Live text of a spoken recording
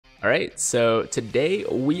Alright, so today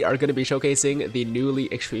we are going to be showcasing the newly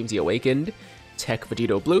Extreme Z Awakened TEQ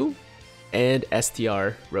Vegito Blue and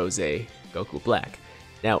STR Rosé Goku Black.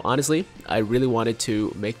 Now, honestly, I really wanted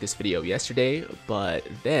to make this video yesterday, but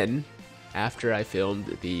then after I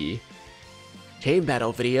filmed the chain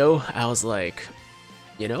battle video, I was like,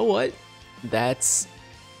 you know what? That's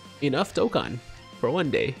enough Dokkan for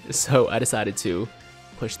one day. So I decided to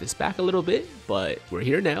push this back a little bit, but we're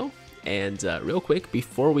here now. And real quick,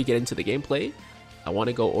 before we get into the gameplay, I want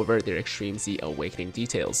to go over their Extreme Z Awakening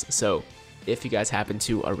details. So if you guys happen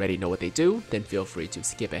to already know what they do, then feel free to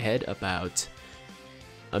skip ahead about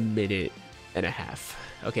a minute and a half.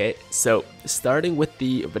 Okay, so starting with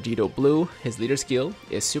the Vegito Blue, his leader skill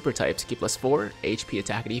is Super Types Ki +4, HP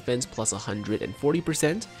attack and defense plus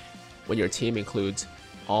 140% when your team includes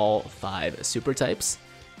all 5 Super Types.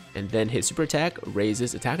 And then his super attack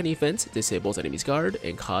raises attack and defense, disables enemy's guard,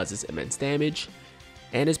 and causes immense damage.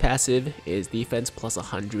 And his passive is defense plus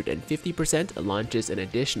 150%, launches an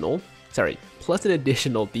additional, plus an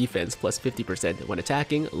additional defense plus 50% when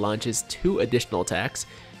attacking, launches 2 additional attacks,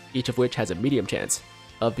 each of which has a medium chance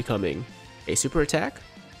of becoming a super attack,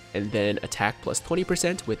 and then attack plus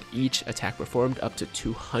 20% with each attack performed up to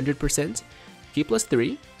 200%, Ki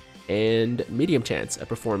 +3, and medium chance of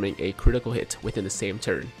performing a critical hit within the same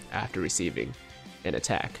turn after receiving an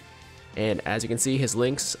attack. And as you can see, his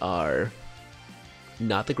links are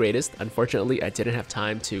not the greatest. Unfortunately, I didn't have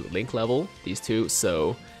time to link level these two,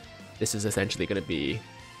 so this is essentially going to be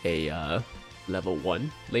a level 1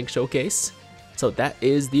 link showcase. So that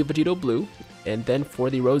is the Vegito Blue. And then for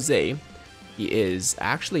the Rosé, he is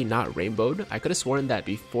actually not rainbowed. I could have sworn that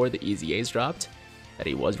before the EZAs dropped that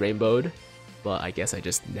he was rainbowed, but I guess I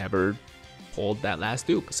just never pulled that last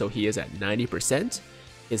dupe. So he is at 90%.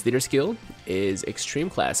 His leader skill is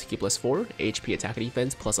Extreme Class Ki +4, HP attack and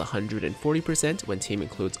defense plus 140% when team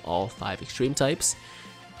includes all 5 extreme types.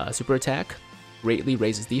 Super attack greatly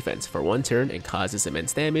raises defense for 1 turn and causes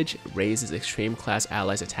immense damage, raises Extreme Class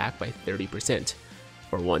allies attack by 30%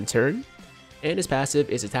 for 1 turn. And his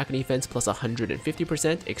passive is attack and defense plus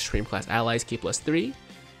 150%, Extreme Class allies Ki +3,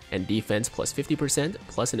 and defense plus 50%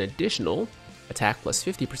 plus an additional attack plus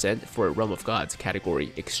 50% for Realm of Gods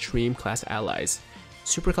category Extreme Class allies.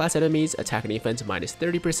 Super class enemies attack and defense minus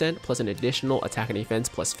 30% plus an additional attack and defense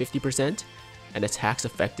plus 50%, and attacks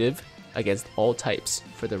effective against all types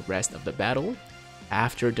for the rest of the battle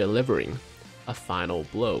after delivering a final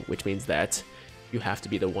blow, which means that you have to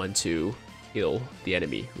be the one to kill the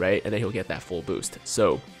enemy, right? And then he'll get that full boost.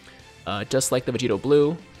 So just like the Vegito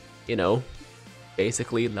Blue, you know,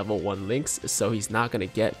 basically level 1 links, so he's not going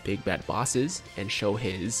to get big bad bosses and show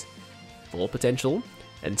his full potential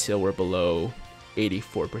until we're below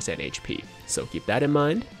 84% HP. So keep that in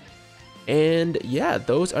mind. And yeah,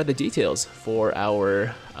 those are the details for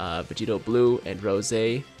our Vegito Blue and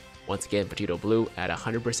Rosé. Once again, Vegito Blue at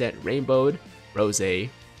 100% rainbowed, Rosé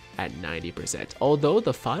at 90%. Although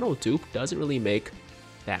the final dupe doesn't really make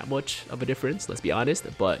that much of a difference, let's be honest,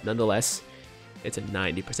 but nonetheless, it's a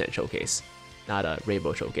 90% showcase. Not a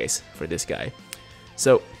rainbow showcase for this guy.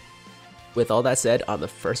 So with all that said, on the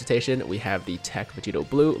first rotation we have the TEQ Vegito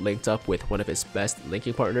Blue linked up with one of his best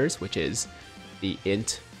linking partners, which is the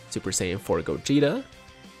Int Super Saiyan 4 Gogeta.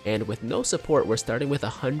 And with no support, we're starting with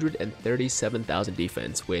 137,000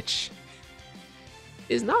 defense, which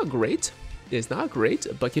is not great. It's not great,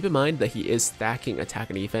 but keep in mind that he is stacking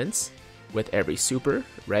attack and defense with every super,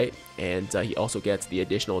 right? And he also gets the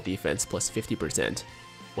additional defense plus 50%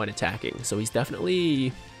 when attacking. So he's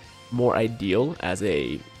definitely more ideal as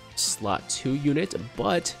a slot 2 unit,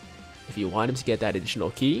 but if you want him to get that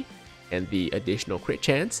additional key and the additional crit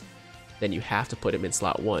chance, then you have to put him in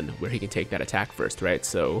slot 1 where he can take that attack first, right?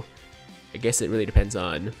 So I guess it really depends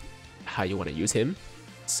on how you want to use him.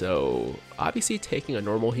 So obviously taking a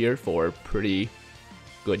normal here for pretty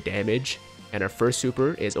good damage, and our first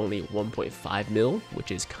super is only 1.5 mil,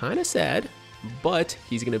 which is kind of sad, but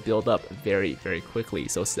he's going to build up very, very quickly.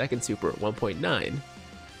 So second super, 1.9.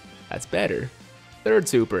 That's better. Third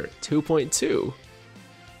super, 2.2.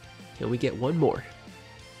 Can we get one more?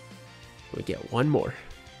 Can we get one more?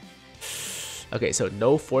 Okay, so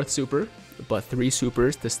no fourth super, but 3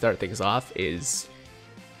 supers to start things off is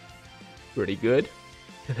pretty good.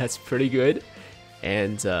 That's pretty good.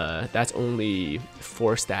 And that's only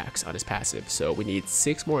 4 stacks on his passive. So we need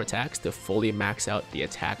 6 more attacks to fully max out the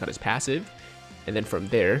attack on his passive. And then from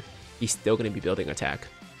there, he's still going to be building attack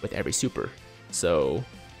with every super. So,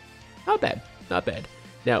 not bad, not bad.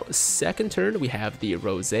 Now, second turn, we have the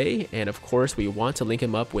Rosé, and of course, we want to link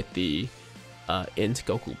him up with the Int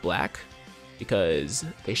Goku Black, because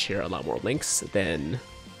they share a lot more links than,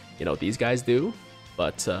 you know, these guys do.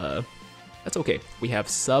 but that's okay. We have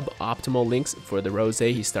suboptimal links for the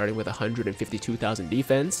Rosé. He's starting with 152,000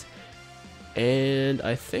 defense, and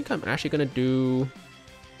I think I'm actually gonna do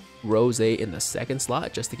Rosé in the second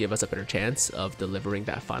slot just to give us a better chance of delivering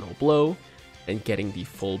that final blow and getting the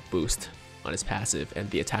full boost on his passive and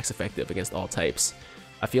the attack's effective against all types.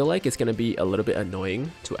 I feel like it's gonna be a little bit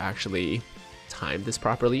annoying to actually time this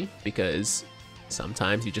properly because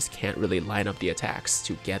sometimes you just can't really line up the attacks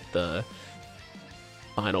to get the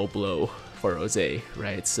final blow for Rosé,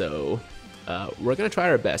 right? So we're gonna try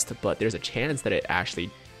our best, but there's a chance that it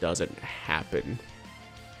actually doesn't happen.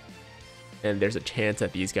 And there's a chance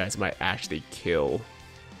that these guys might actually kill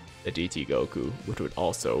the GT Goku, which would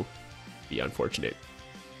also be unfortunate.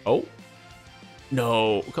 Oh,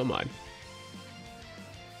 no, come on.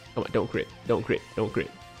 Come on, don't crit, don't crit, don't crit,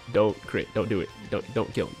 don't crit, don't do it,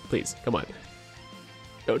 don't kill him, please, come on.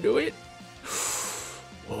 Don't do it.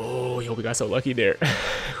 Oh, yo, we got so lucky there.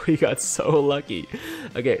 We got so lucky.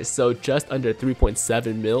 Okay, so just under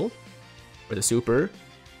 3.7 mil for the super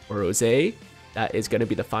for Rosé. That is going to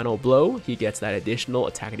be the final blow. He gets that additional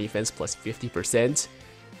attack and defense plus 50%,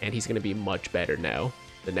 and he's going to be much better now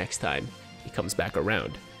the next time he comes back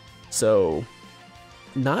around. So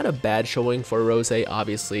not a bad showing for Rosé.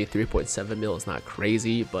 Obviously 3.7 mil is not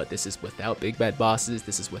crazy, but this is without big bad bosses,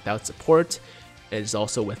 this is without support, and it's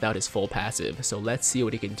also without his full passive. So let's see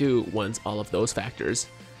what he can do once all of those factors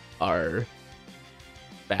are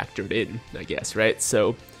factored in, I guess, right?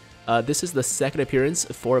 So this is the second appearance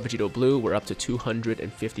for Vegito Blue. We're up to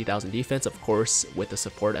 250,000 defense, of course, with the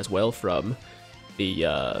support as well from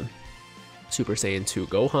the Super Saiyan 2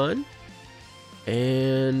 Gohan.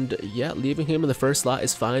 And yeah, leaving him in the first slot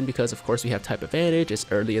is fine because, of course, we have type advantage. It's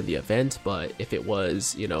early in the event, but if it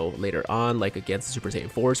was, you know, later on, like against the Super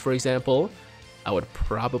Saiyan 4s, for example, I would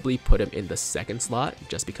probably put him in the second slot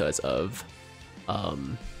just because of,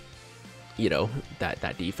 you know,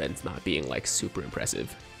 that defense not being like super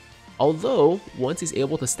impressive. Although, once he's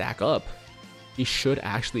able to stack up, he should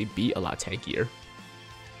actually be a lot tankier.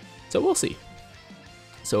 So we'll see.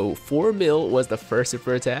 So 4 mil was the first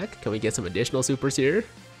super attack. Can we get some additional supers here?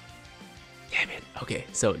 Damn it. Okay,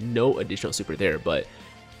 so no additional super there, but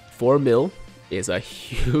 4 mil is a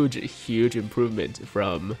huge improvement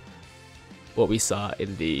from what we saw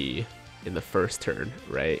in the first turn,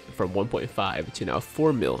 right? From 1.5 to now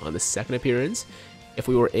 4 mil on the second appearance. If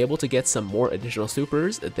we were able to get some more additional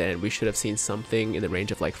supers, then we should have seen something in the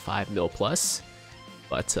range of like 5 mil plus,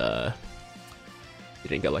 but we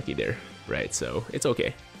didn't get lucky there, right? So it's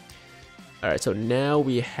okay. All right, so now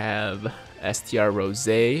we have STR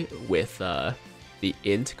Rosé with the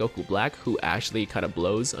Int Goku Black, who actually kind of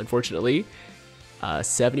blows, unfortunately.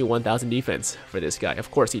 71,000 defense for this guy.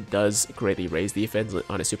 Of course, he does greatly raise defense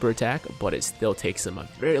on a super attack, but it still takes him a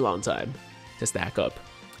very long time to stack up.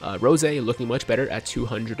 Rosé looking much better at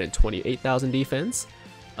 228,000 defense.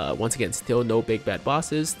 Once again, still no big bad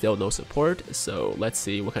bosses, still no support, so let's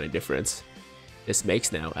see what kind of difference this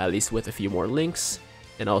makes now, at least with a few more links,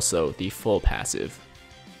 and also the full passive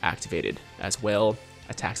activated as well.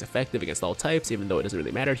 Attacks effective against all types, even though it doesn't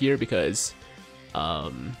really matter here because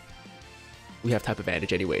we have type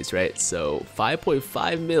advantage anyways, right? So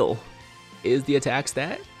 5.5 mil is the attack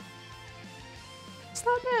stat. It's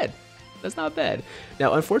not bad. That's not bad.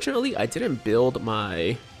 Now, unfortunately, I didn't build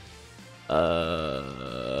my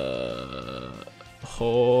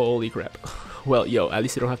holy crap. Well, yo, at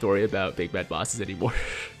least you don't have to worry about big bad bosses anymore.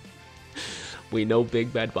 We know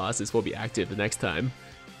big bad bosses will be active the next time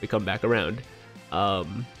we come back around.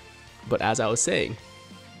 But as I was saying,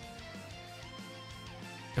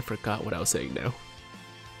 I forgot what I was saying now.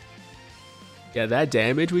 Yeah, that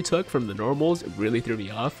damage we took from the normals really threw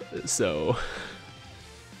me off. So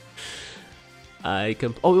I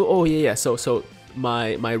can. Oh yeah. So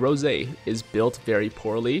my Rosé is built very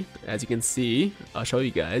poorly, as you can see. I'll show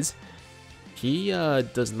you guys. He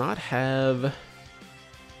does not have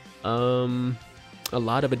a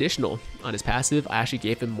lot of additional on his passive. I actually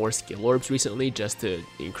gave him more skill orbs recently just to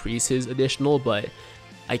increase his additional, but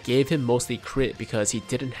I gave him mostly crit because he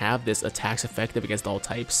didn't have this attacks effective against all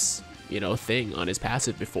types, you know, thing on his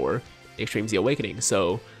passive before Extreme Z Awakening.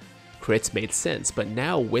 So crits made sense, but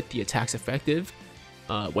now with the attacks effective,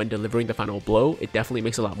 when delivering the final blow, it definitely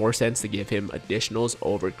makes a lot more sense to give him additionals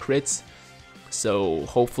over crits. So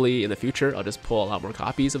hopefully in the future, I'll just pull a lot more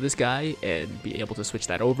copies of this guy and be able to switch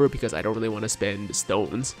that over, because I don't really want to spend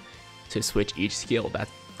stones to switch each skill.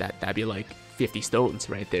 That'd be like 50 stones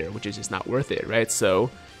right there, which is just not worth it, right? So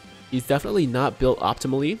he's definitely not built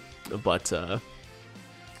optimally, but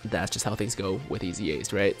that's just how things go with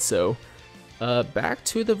EZAs, right? So Back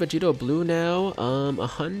to the Vegito Blue now.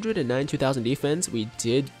 192,000 defense. We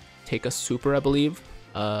did take a super, I believe.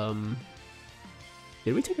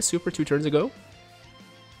 Did we take a super 2 turns ago?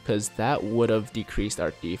 Because that would have decreased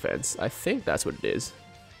our defense. I think that's what it is.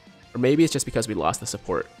 Or maybe it's just because we lost the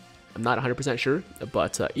support. I'm not 100% sure,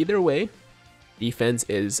 but either way, defense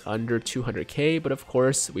is under 200k, but of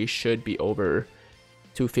course, we should be over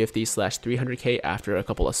 250/300k after a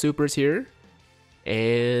couple of supers here.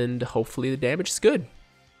 And hopefully the damage is good.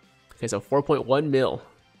 Okay, so 4.1 mil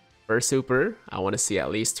per super. I want to see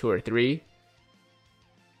at least 2 or 3.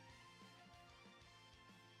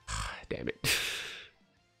 Damn it.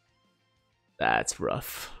 That's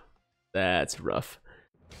rough. That's rough.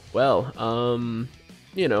 Well,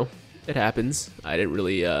 you know, it happens. I didn't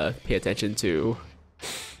really pay attention to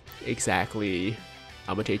exactly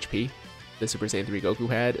how much HP the Super Saiyan 3 Goku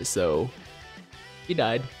had, so he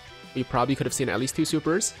died. We probably could have seen at least 2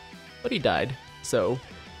 supers, but he died. So,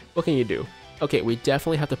 what can you do? Okay, we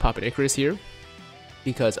definitely have to pop an Icarus here,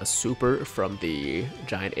 because a super from the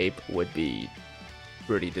Giant Ape would be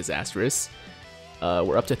pretty disastrous.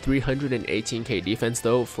 We're up to 318k defense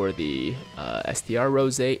though for the STR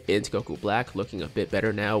Rosé into Goku Black, looking a bit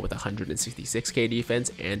better now with 166k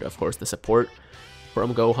defense, and of course the support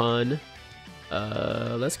from Gohan.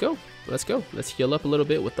 Let's go. Let's go. Let's heal up a little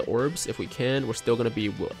bit with the orbs if we can. We're still going to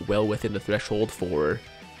be well within the threshold for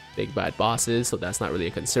big bad bosses, so that's not really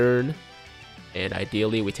a concern. And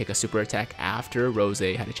ideally, we take a super attack after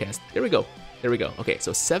Rosé had a chance. There we go. There we go. Okay,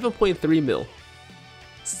 so 7.3 mil.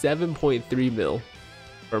 7.3 mil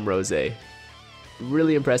from Rosé.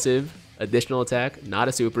 Really impressive. Additional attack, not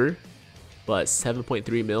a super, but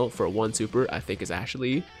 7.3 mil for 1 super I think is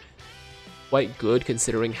actually quite good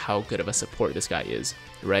considering how good of a support this guy is,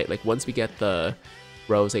 right? Like once we get the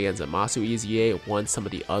Rosé and Zamasu EZA, once some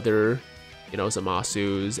of the other, you know,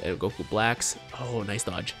 Zamasus and Goku Blacks, oh, nice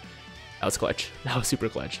dodge. That was clutch. That was super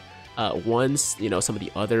clutch. Once, you know, some of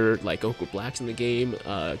the other like Goku Blacks in the game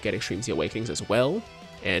get Extreme Z Awakenings as well,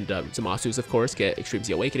 and Zamasus of course get Extreme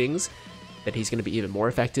Z Awakenings, then he's going to be even more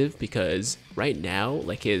effective because right now,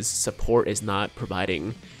 like his support is not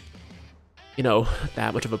providing, you know,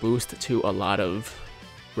 that much of a boost to a lot of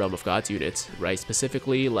Realm of Gods units, right?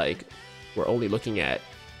 Specifically, like, we're only looking at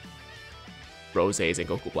Rosés and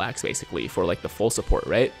Goku Blacks, basically, for, like, the full support,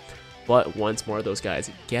 right? But once more of those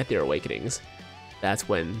guys get their Awakenings, that's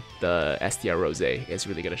when the STR Rosé is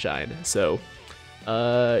really gonna shine. So,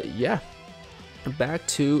 yeah. Back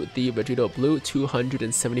to the Vegito Blue,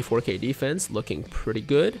 274k defense, looking pretty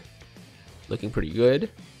good. Looking pretty good.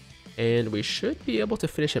 And we should be able to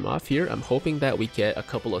finish him off here. I'm hoping that we get a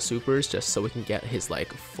couple of supers just so we can get his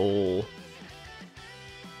like full,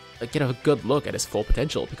 get a good look at his full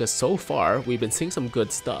potential, because so far we've been seeing some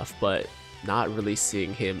good stuff but not really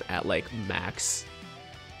seeing him at like max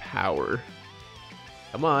power.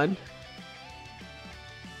 Come on.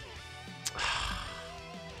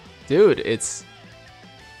 Dude,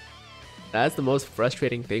 that's the most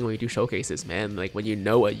frustrating thing when you do showcases, man. Like when you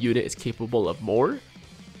know a unit is capable of more,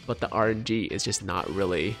 but the RNG is just not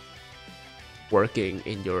really working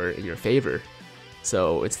in your favor.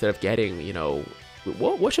 So instead of getting, you know,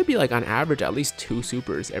 what should be like on average at least 2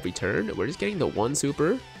 supers every turn, we're just getting the 1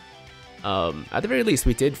 super. At the very least,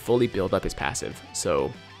 we did fully build up his passive,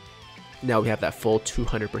 so now we have that full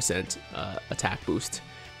 200% attack boost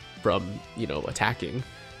from, you know, attacking,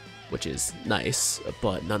 which is nice,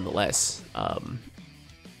 but nonetheless,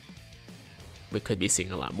 we could be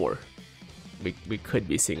seeing a lot more. We could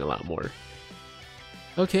be seeing a lot more.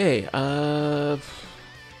 Okay,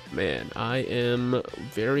 man, I am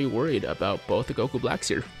very worried about both the Goku Blacks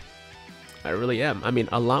here. I really am. I mean,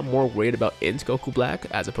 a lot more worried about Int Goku Black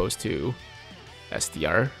as opposed to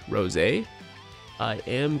STR Rosé. I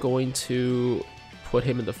am going to put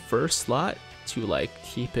him in the first slot to like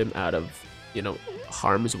keep him out of, you know,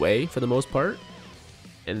 harm's way for the most part.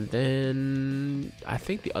 And then I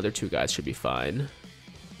think the other 2 guys should be fine.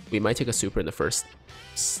 We might take a super in the first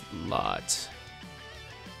slot.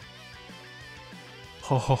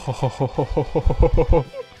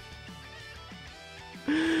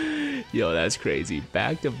 Yo, that's crazy.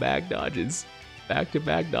 Back-to-back dodges.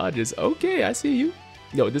 Back-to-back dodges. Okay, I see you.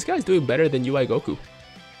 Yo, this guy's doing better than UI Goku.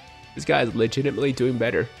 This guy is legitimately doing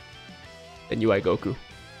better than UI Goku.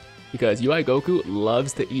 Because UI Goku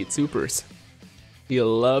loves to eat supers. He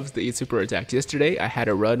loves to eat super attacks. Yesterday, I had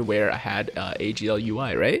a run where I had AGL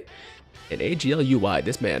UI, right? And AGL UI,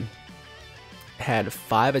 this man had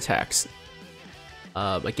 5 attacks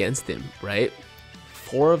against him, right?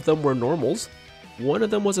 4 of them were normals. 1 of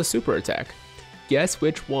them was a super attack. Guess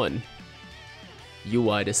which one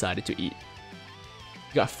UI decided to eat?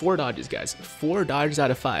 You got 4 dodges, guys. 4 dodges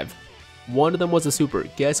out of 5. One of them was a super.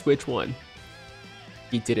 Guess which one?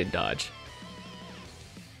 He didn't dodge.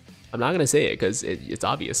 I'm not gonna say it because it's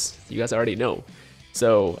obvious. You guys already know.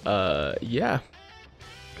 So, yeah.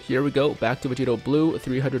 Here we go. Back to Vegito Blue.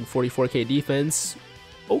 344k defense.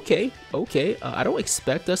 Okay, okay. I don't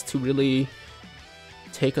expect us to really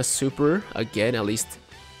take a super again, at least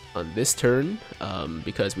on this turn,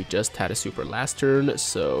 because we just had a super last turn.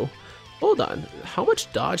 So, hold on. How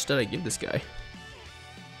much dodge did I give this guy?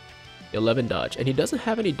 11 dodge. And he doesn't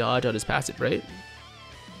have any dodge on his passive, right?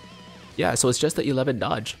 Yeah, so it's just the 11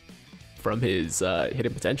 dodge from his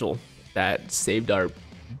hidden potential that saved our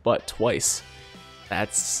butt twice.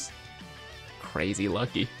 That's crazy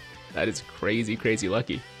lucky. That is crazy, crazy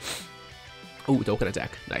lucky. Ooh, Dokkan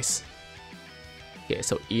attack. Nice. Okay,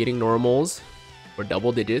 so eating normals for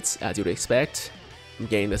double digits, as you'd expect. I'm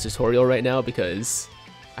getting this tutorial right now because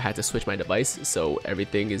I had to switch my device, so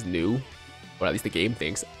everything is new. Or at least the game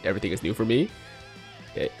thinks everything is new for me.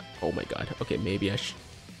 Okay. Oh my god. Okay, maybe I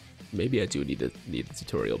do need the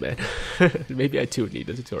tutorial, man. Maybe I do need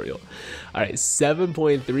the tutorial. Alright,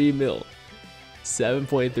 7.3 mil.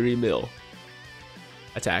 7.3 mil.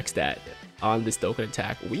 Attack stat on this Dokkan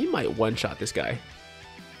attack. We might one-shot this guy.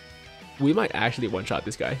 We might actually one-shot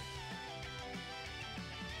this guy.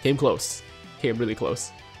 Came close. Came really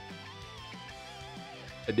close.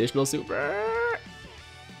 Additional super.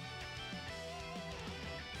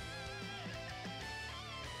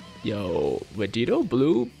 Yo, Vegito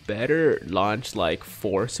Blue better launch like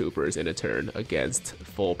 4 supers in a turn against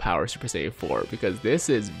full power Super Saiyan 4 because this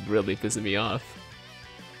is really pissing me off.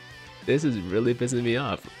 This is really pissing me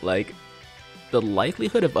off. Like, the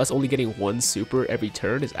likelihood of us only getting 1 super every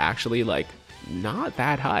turn is actually like not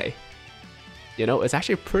that high. You know, it's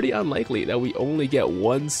actually pretty unlikely that we only get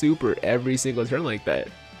 1 super every single turn like that.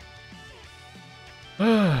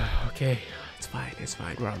 Okay, it's fine, it's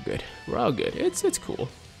fine. We're all good. We're all good. It's cool.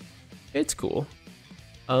 It's cool.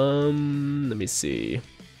 Let me see.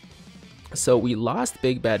 So we lost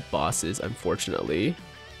big bad bosses, unfortunately.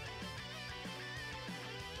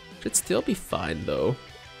 Should still be fine though,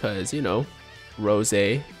 because you know,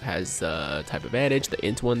 Rosé has type advantage, the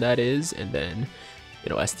int one that is, and then you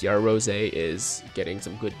know STR Rosé is getting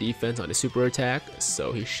some good defense on his super attack,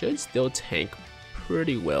 so he should still tank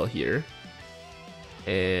pretty well here.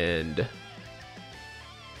 And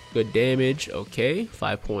good damage, okay.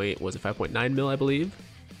 5.9 mil, I believe.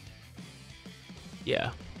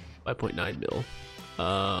 Yeah, 5.9 mil.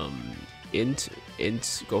 Int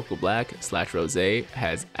Goku Black / Rosé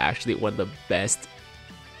has actually one of the best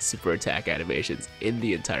super attack animations in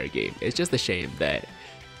the entire game. It's just a shame that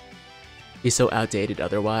he's so outdated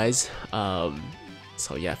otherwise. So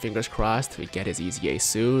yeah, fingers crossed we get his EZA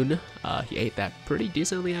soon. He ate that pretty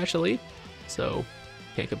decently actually, so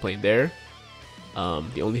can't complain there.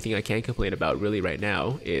 The only thing I can complain about really right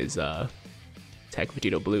now is TEQ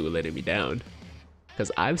Vegito Blue letting me down,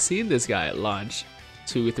 because I've seen this guy launch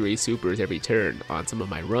 2-3 supers every turn on some of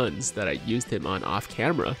my runs that I used him on off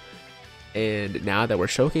camera, and now that we're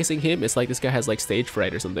showcasing him, it's like this guy has like stage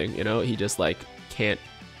fright or something, you know? He just like can't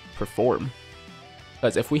perform.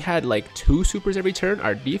 Because if we had like 2 supers every turn,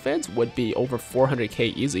 our defense would be over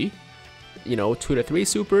 400k easy. You know, 2 to 3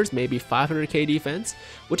 supers, maybe 500k defense,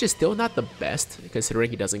 which is still not the best considering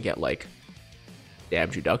he doesn't get like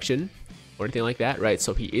damage reduction or anything like that, right?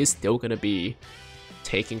 So he is still gonna be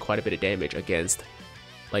taking quite a bit of damage against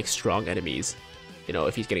like strong enemies, you know,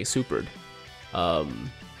 if he's getting supered. Come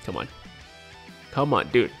on,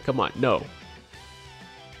 dude, come on, no.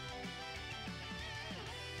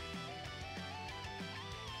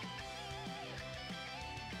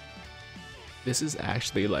 This is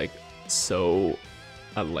actually like so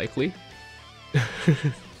unlikely.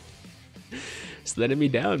 It's letting me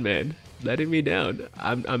down, man. Letting me down.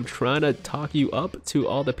 I'm trying to talk you up to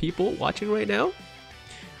all the people watching right now.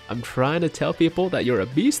 I'm trying to tell people that you're a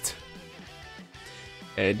beast,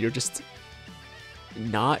 and you're just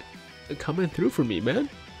not coming through for me, man.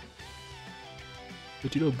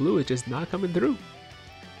 Vegito Blue is just not coming through.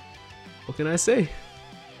 What can I say?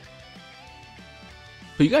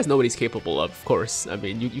 But you guys know what he's capable of course. I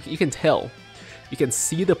mean, you can tell. You can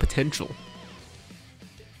see the potential.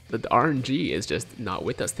 But the RNG is just not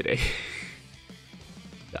with us today.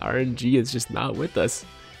 The RNG is just not with us.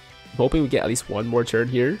 I'm hoping we get at least 1 more turn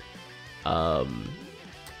here.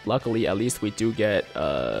 Luckily, at least we do get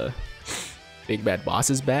big bad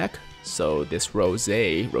bosses back. So this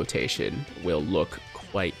Rosé rotation will look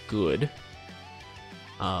quite good.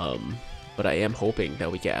 But I am hoping that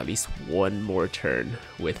we get at least 1 more turn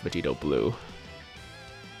with Vegito Blue.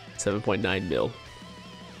 7.9 mil.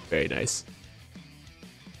 Very nice.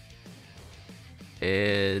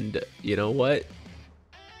 And you know what?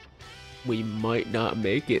 We might not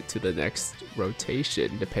make it to the next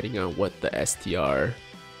rotation depending on what the STR,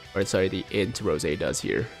 or sorry, the int Rosé does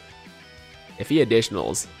here. If he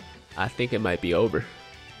additionals, I think it might be over.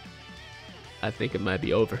 I think it might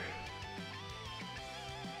be over.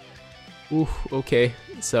 Ooh, okay.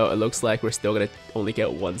 So it looks like we're still gonna only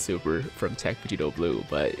get one super from TEQ Vegito Blue,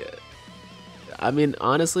 but I mean,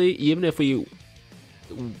 honestly, even if we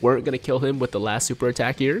weren't gonna kill him with the last super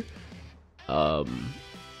attack here,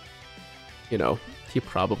 you know, he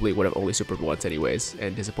probably would have only supered once anyways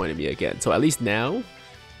and disappointed me again. So at least now,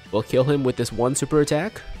 we'll kill him with this one super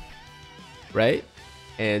attack, right?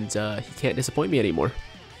 And he can't disappoint me anymore.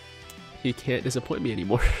 He can't disappoint me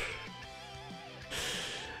anymore.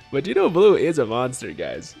 Vegito Blue is a monster,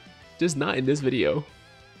 guys. Just not in this video.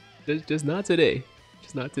 Just not today.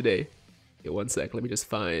 Just not today. Okay, one sec. Let me just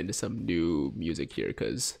find some new music here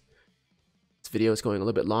because this video is going a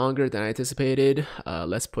little bit longer than I anticipated.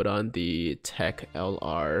 Let's put on the TEQ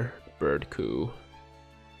LR Bird Coup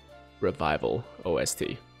Revival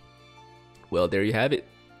OST. Well, there you have it.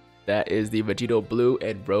 That is the Vegito Blue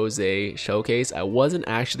and Rosé showcase. I wasn't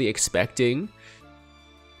actually expecting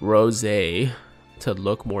Rosé to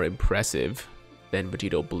look more impressive than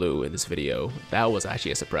Vegito Blue in this video. That was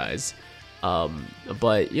actually a surprise.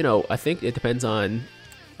 But, you know, I think it depends on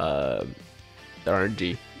the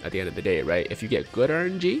RNG at the end of the day, right? If you get good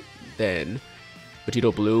RNG, then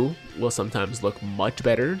Vegito Blue will sometimes look much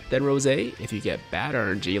better than Rosé. If you get bad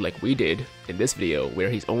RNG, like we did in this video,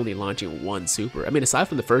 where he's only launching one super. I mean, aside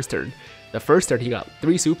from the first turn he got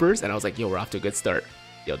 3 supers, and I was like, yo, we're off to a good start.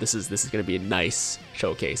 Yo, this is gonna be a nice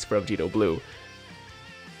showcase for Vegito Blue.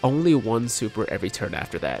 Only one super every turn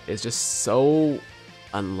after that is just so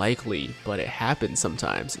unlikely, but it happens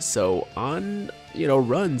sometimes. So on, you know,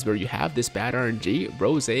 runs where you have this bad RNG,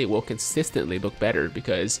 Rosé will consistently look better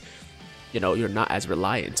because, you know, you're not as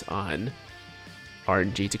reliant on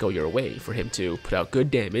RNG to go your way for him to put out good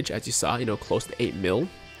damage, as you saw, you know, close to 8 mil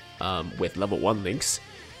with level 1 links.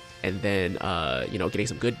 And then, you know, getting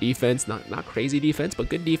some good defense, not crazy defense, but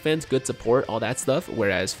good defense, good support, all that stuff.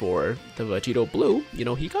 Whereas for the Vegito Blue, you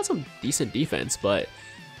know, he got some decent defense, but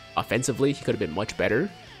offensively, he could have been much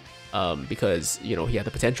better because, you know, he had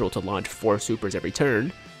the potential to launch 4 supers every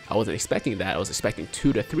turn. I wasn't expecting that. I was expecting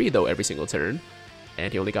 2 to 3, though, every single turn.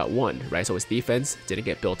 And he only got 1, right? So his defense didn't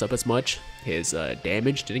get built up as much. His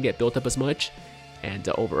damage didn't get built up as much. And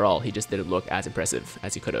overall, he just didn't look as impressive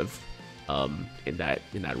as he could have in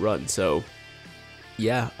that run. So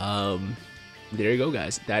yeah, there you go,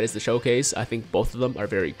 guys. That is the showcase. I think both of them are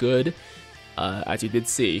very good. As you did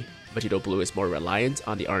see, Vegito Blue is more reliant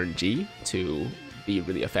on the RNG to be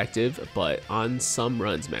really effective, but on some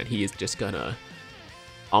runs, man, he is just gonna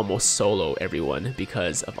almost solo everyone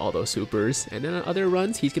because of all those supers. And then on other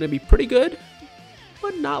runs, he's gonna be pretty good,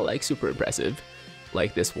 but not like super impressive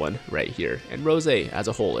like this one right here. And Rosé as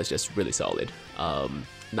a whole is just really solid.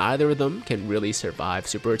 Neither of them can really survive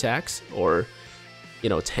super attacks or, you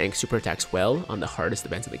know, tank super attacks well on the hardest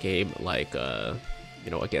events of the game, like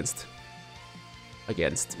you know, against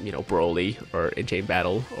you know, Broly or in chain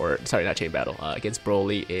battle, or sorry, not chain battle, against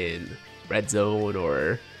Broly in red zone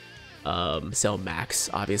or Cell Max.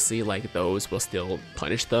 Obviously, like, those will still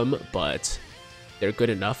punish them, but they're good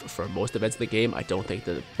enough for most events in the game. I don't think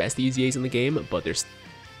they're the best EZAs in the game, but they're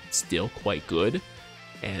still quite good.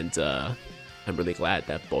 And I'm really glad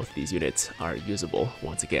that both of these units are usable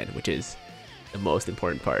once again, which is the most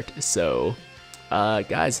important part. So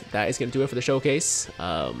guys, that is gonna do it for the showcase.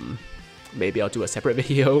 Maybe I'll do a separate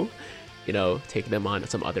video, you know, take them on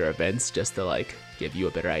some other events just to like give you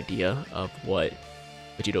a better idea of what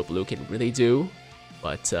Vegito Blue can really do.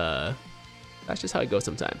 But that's just how it goes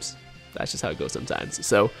sometimes. That's just how it goes sometimes.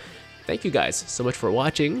 So thank you guys so much for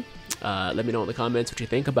watching. Let me know in the comments what you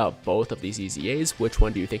think about both of these EZAs. Which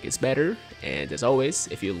one do you think is better? And as always,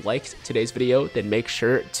 if you liked today's video, then make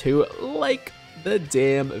sure to like the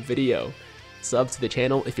damn video. Sub to the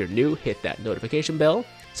channel if you're new, hit that notification bell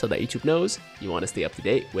so that YouTube knows you want to stay up to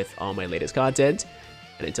date with all my latest content.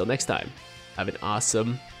 And until next time, have an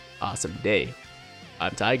awesome, awesome day.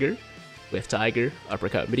 I'm Tiger with Tiger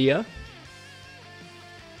Uppercut Media,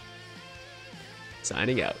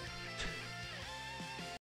 signing out.